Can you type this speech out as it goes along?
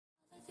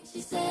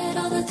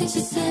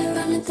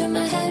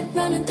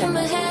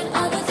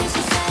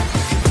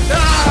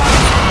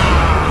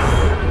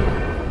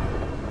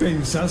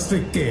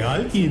¿Pensaste que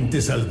alguien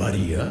te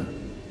salvaría?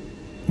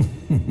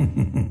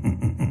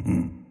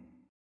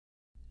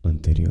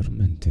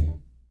 Anteriormente.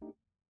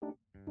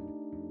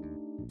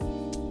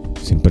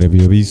 Sin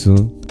previo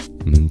aviso,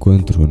 me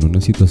encuentro en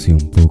una situación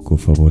poco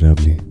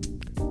favorable.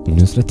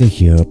 Una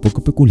estrategia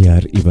poco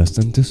peculiar y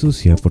bastante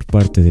sucia por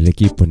parte del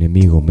equipo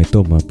enemigo me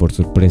toma por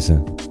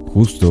sorpresa,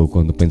 justo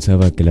cuando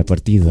pensaba que la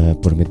partida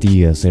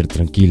prometía ser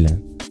tranquila.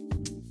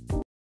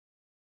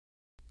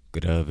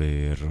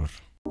 Grave error.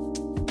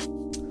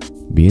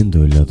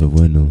 Viendo el lado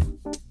bueno,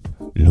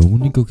 lo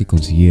único que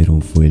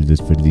consiguieron fue el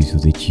desperdicio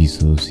de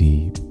hechizos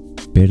y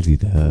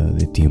pérdida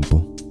de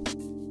tiempo.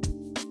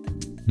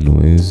 No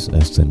es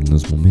hasta en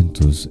unos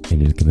momentos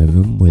en el que me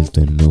veo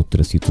envuelto en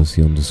otra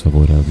situación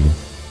desfavorable.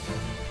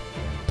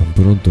 Tan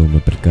pronto me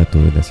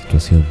percato de la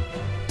situación,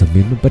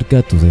 también me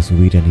percato de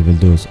subir a nivel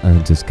 2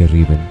 antes que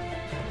arriben.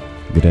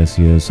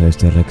 Gracias a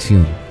esta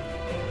reacción,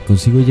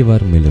 consigo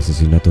llevarme el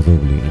asesinato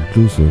doble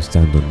incluso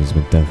estando en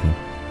desventaja.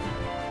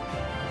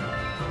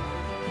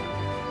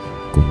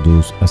 Con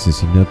 2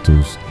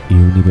 asesinatos y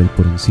un nivel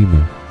por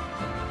encima,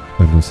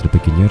 a nuestra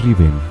pequeña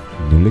Riven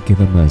no le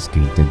queda más que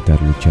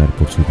intentar luchar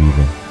por su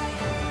vida.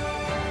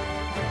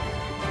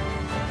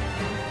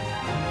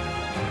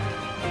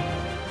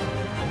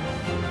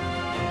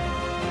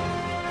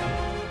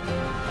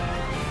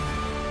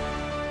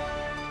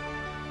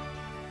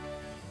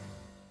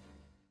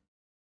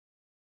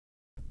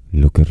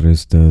 Lo que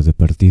resta de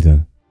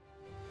partida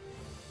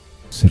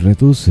se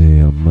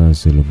reduce a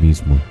más de lo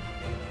mismo.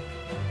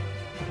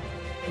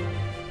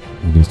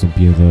 Una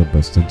estampiada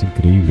bastante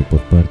increíble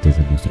por parte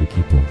de nuestro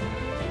equipo,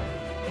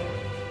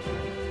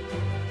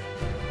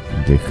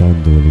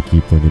 dejando al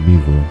equipo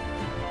enemigo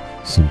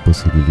sin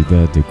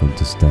posibilidad de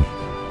contestar.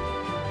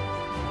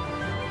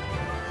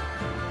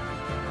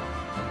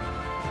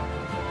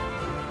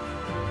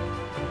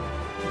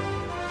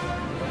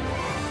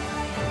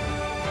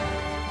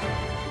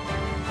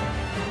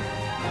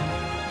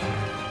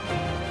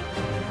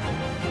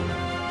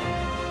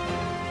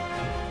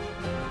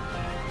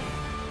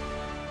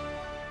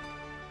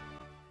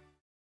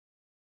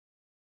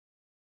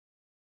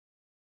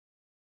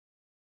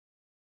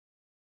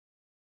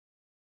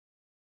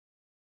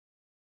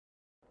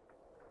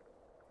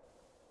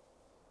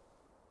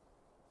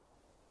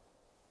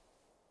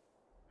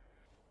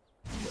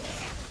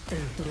 El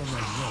trono no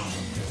me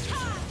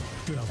interesa.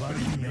 Clavar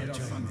mi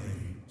hacha en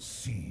él,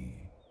 sí.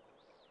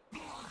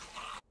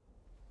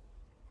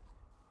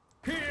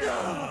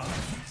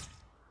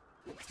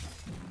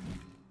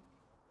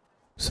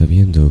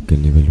 Sabiendo que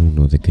el nivel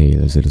 1 de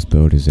Gale es de los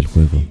peores del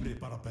juego,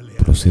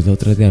 procedo a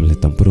tradearle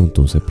tan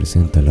pronto se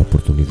presenta la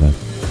oportunidad.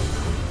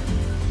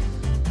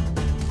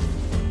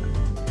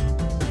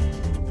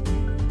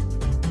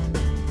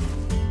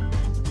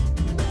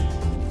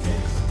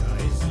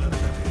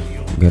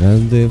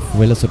 Grande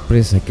fue la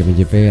sorpresa que me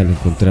llevé al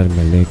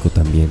encontrarme al eco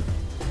también.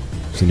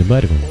 Sin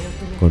embargo,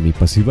 con mi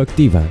pasiva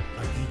activa,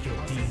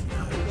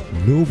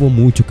 no hubo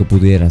mucho que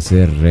pudiera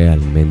hacer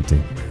realmente.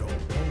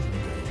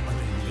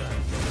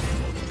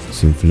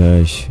 Sin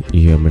flash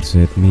y a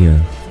merced mía,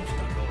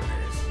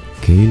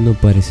 Gale no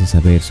parece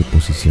saber su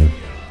posición,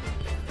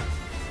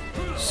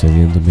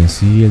 cediéndome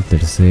así el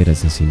tercer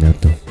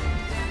asesinato.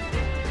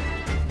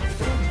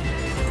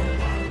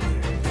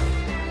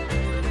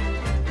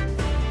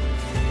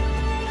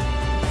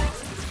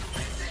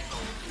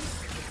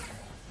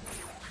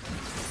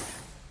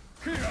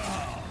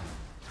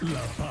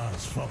 La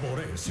paz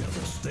favorece a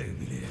los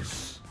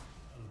débiles.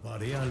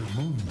 Salvaré al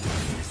mundo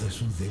de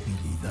su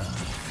debilidad.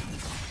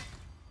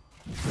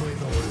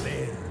 Puedo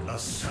oler la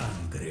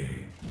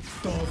sangre.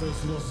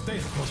 Todos los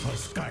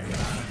déspojos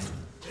caerán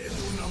en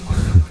una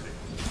masacre.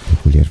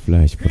 Peculiar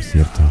flash, por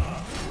cierto.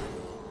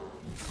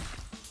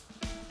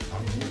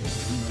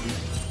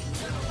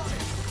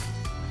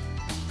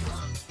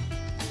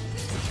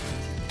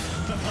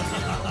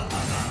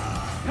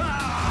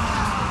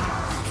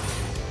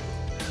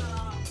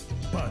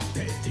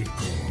 Patético.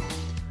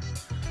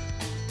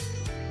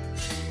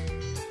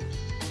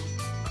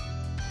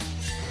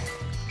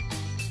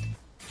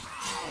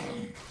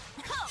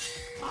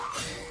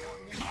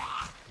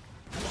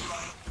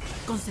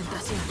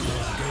 Concentración.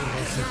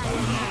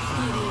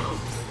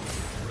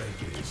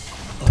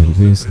 Tal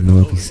vez no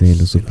avisé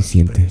lo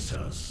suficiente.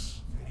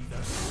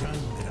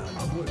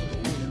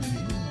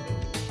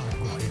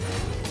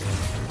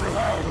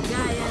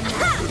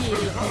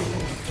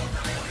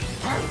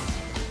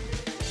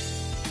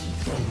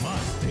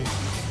 Tomaste.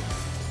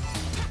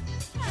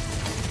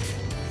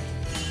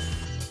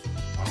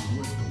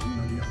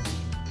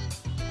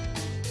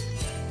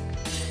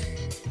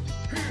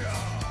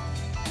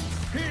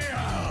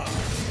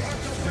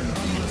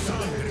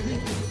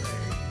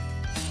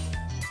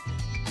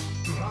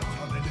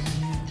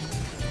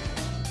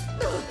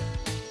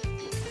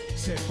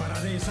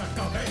 Separaré esa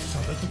cabeza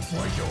de tu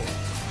cuello.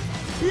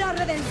 La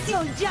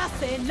redención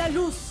yace en la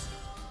luz.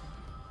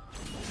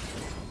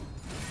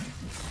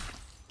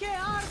 ¡Que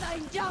arda arda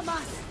en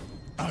llamas!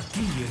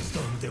 Aquí es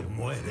donde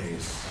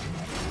mueres.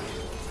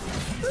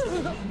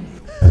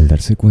 Al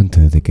darse cuenta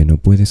de que no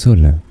puede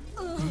sola,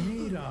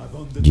 Mira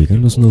dónde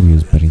llegan los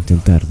novios para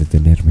intentar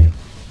detenerme.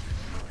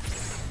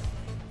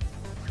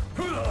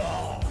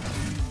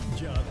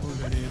 ya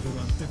toleré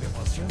durante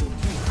demasiado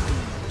tiempo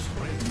los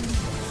reyes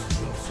de los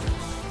dioses.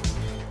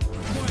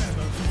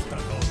 Muevan sus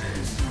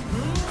talones.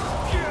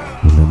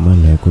 Una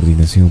mala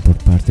coordinación por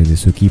parte de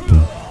su equipo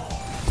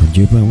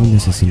conlleva un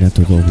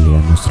asesinato doble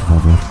a nuestro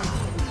favor.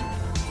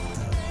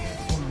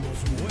 Con los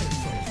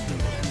huesos de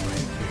los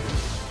reyes.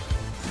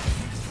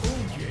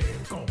 Huye,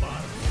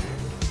 cobarde.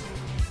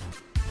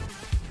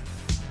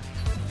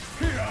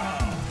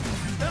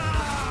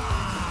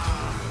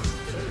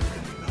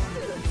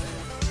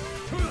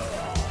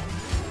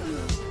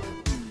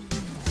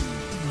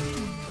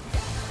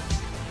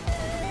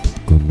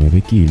 Con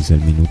 9 kills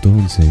al minuto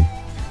 11,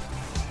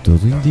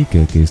 todo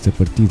indica que esta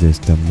partida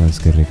está más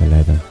que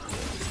regalada.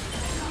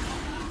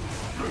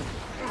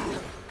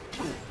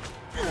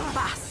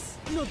 ¡Paz!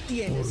 No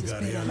tienes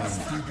Purgaré a la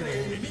esperanza. antigua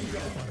enemiga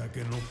para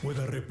que no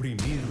pueda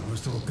reprimir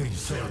nuestro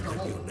crisol de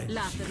violencia.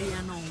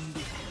 L'Adriano.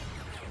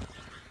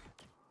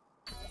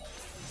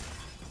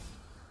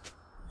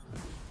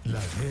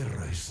 La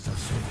guerra está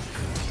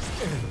cerca.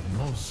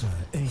 Hermosa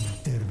e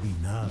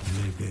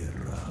interminable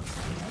guerra.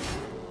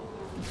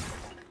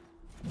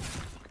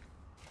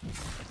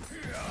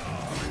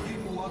 El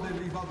equipo ha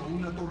derribado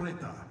una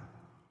torreta.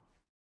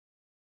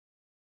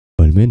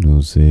 O al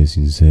menos es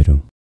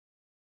sincero.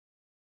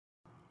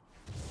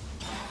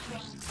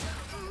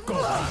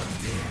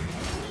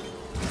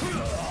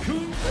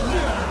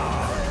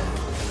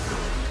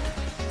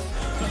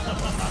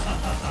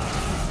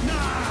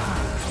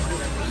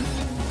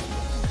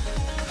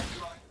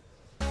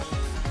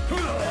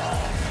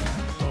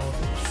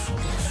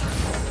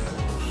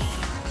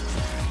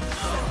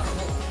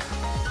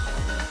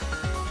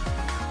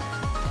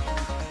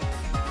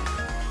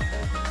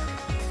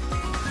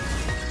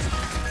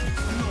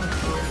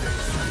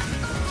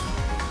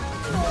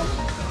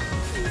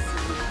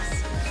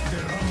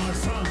 Derrama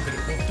sangre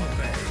por tu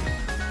rey.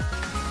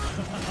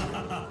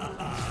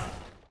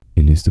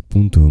 En este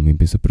punto me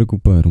empieza a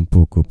preocupar un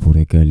poco por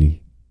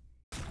Akali.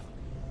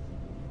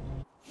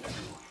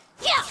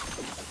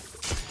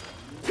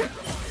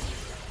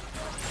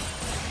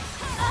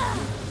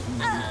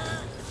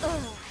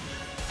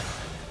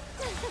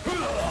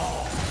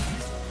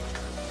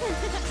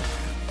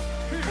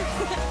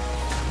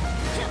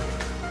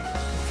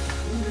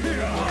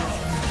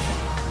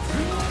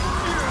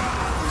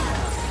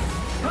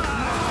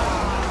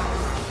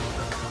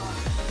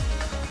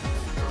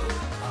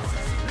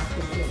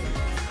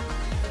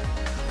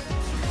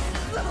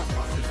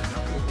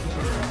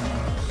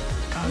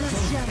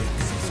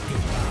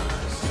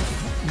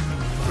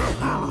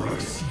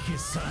 Exige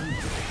sangre.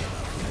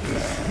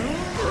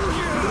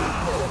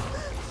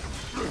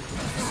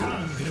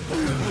 Sangre por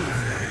tu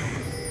rey.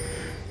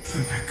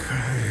 Debe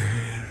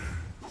caer.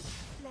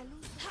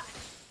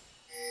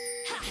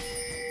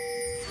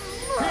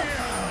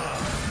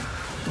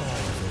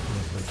 Todos los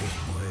reyes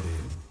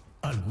mueren,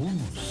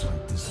 algunos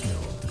antes que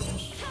otros.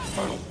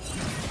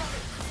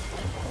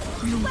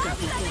 Nunca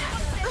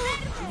flaqueas.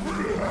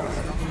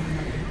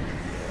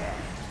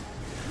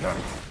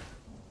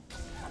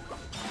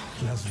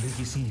 Las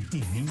leyes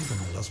intimidan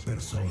a las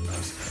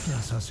personas,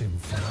 las hacen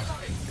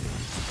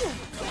frágiles.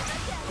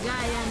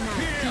 Gaiana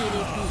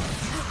Kiripi.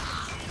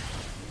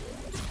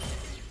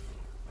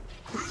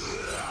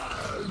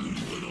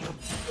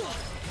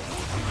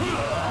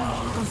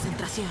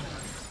 Concentración.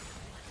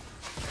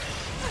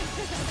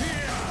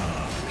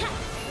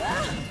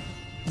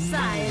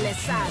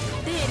 Saelesat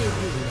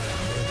Kiripi.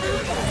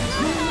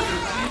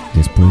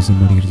 Después de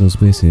morir 2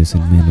 veces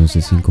en menos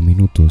de 5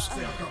 minutos,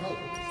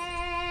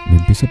 me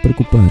empieza a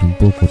preocupar un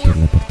poco por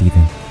la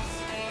partida.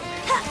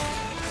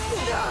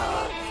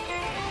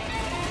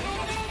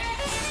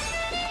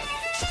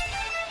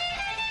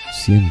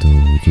 Siendo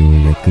yo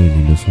y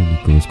Akali los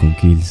únicos con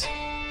kills,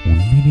 un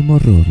mínimo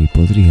error y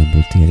podrían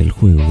voltear el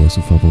juego a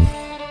su favor.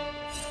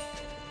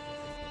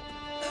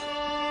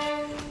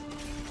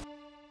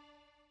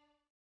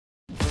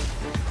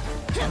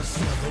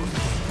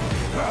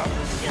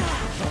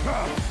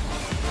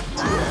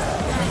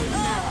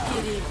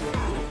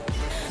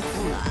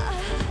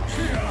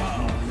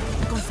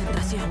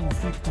 Concentración.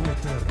 Conflicto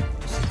eterno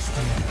se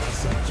extiende más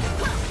allá.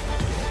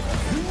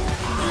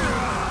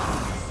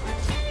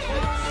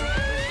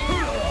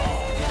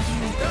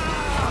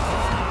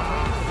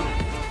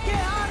 ¡Que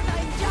arda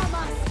en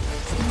llamas!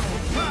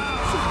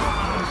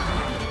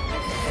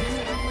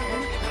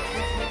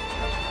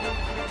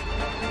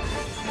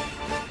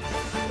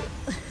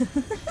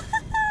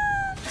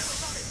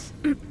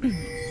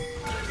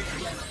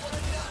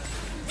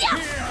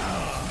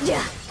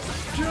 ¡Ya!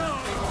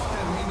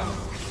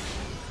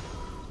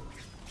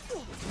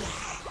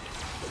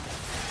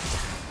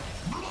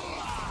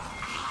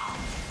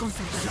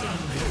 Concentración.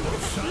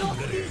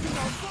 Sangre.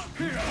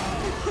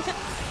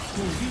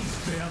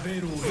 Pudiste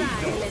haber huido.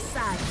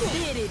 Saelesat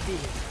Kiripi.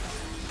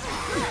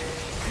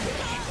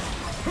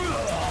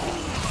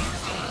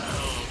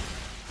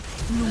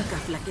 Nunca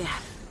flaquear.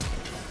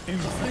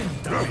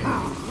 Enfréntame.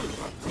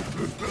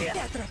 Te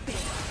atrapé.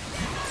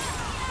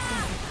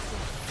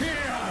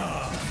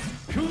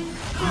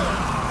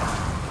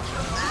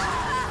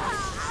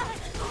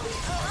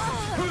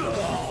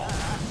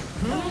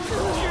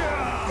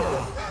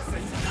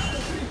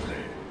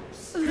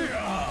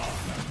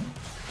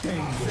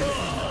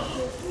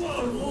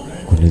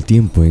 Con el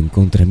tiempo en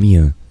contra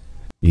mía,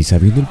 y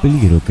sabiendo el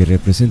peligro que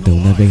representa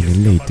una Vayne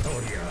en late,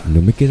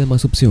 no me queda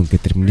más opción que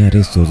terminar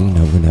esto de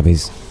una buena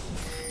vez.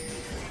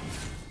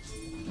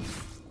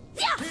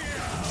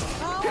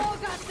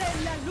 ¡Ahógate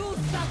en la luz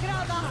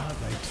sagrada!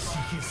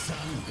 Exige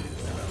sangre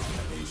de la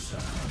naturaleza.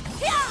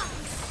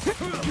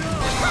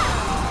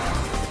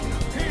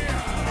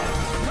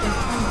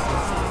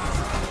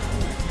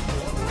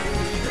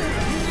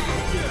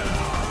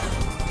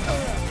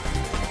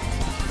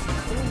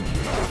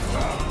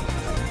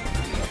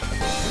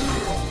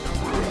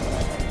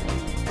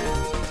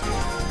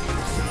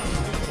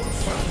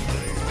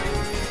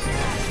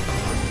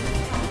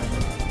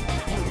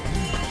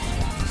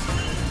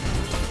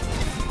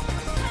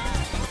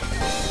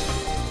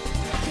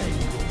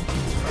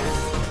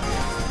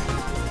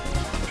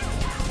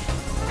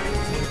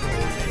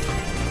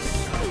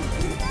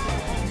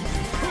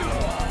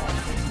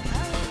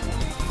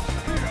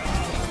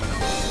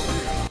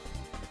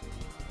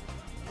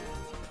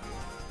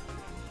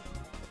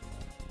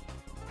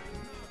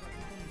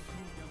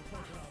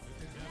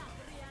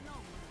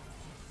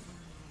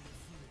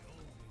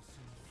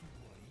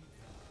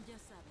 Ya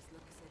sabes lo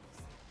que se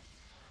dice.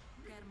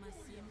 Karma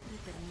siempre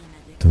termina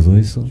llegando. Todo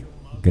eso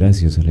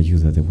gracias a la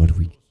ayuda de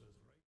Warwick.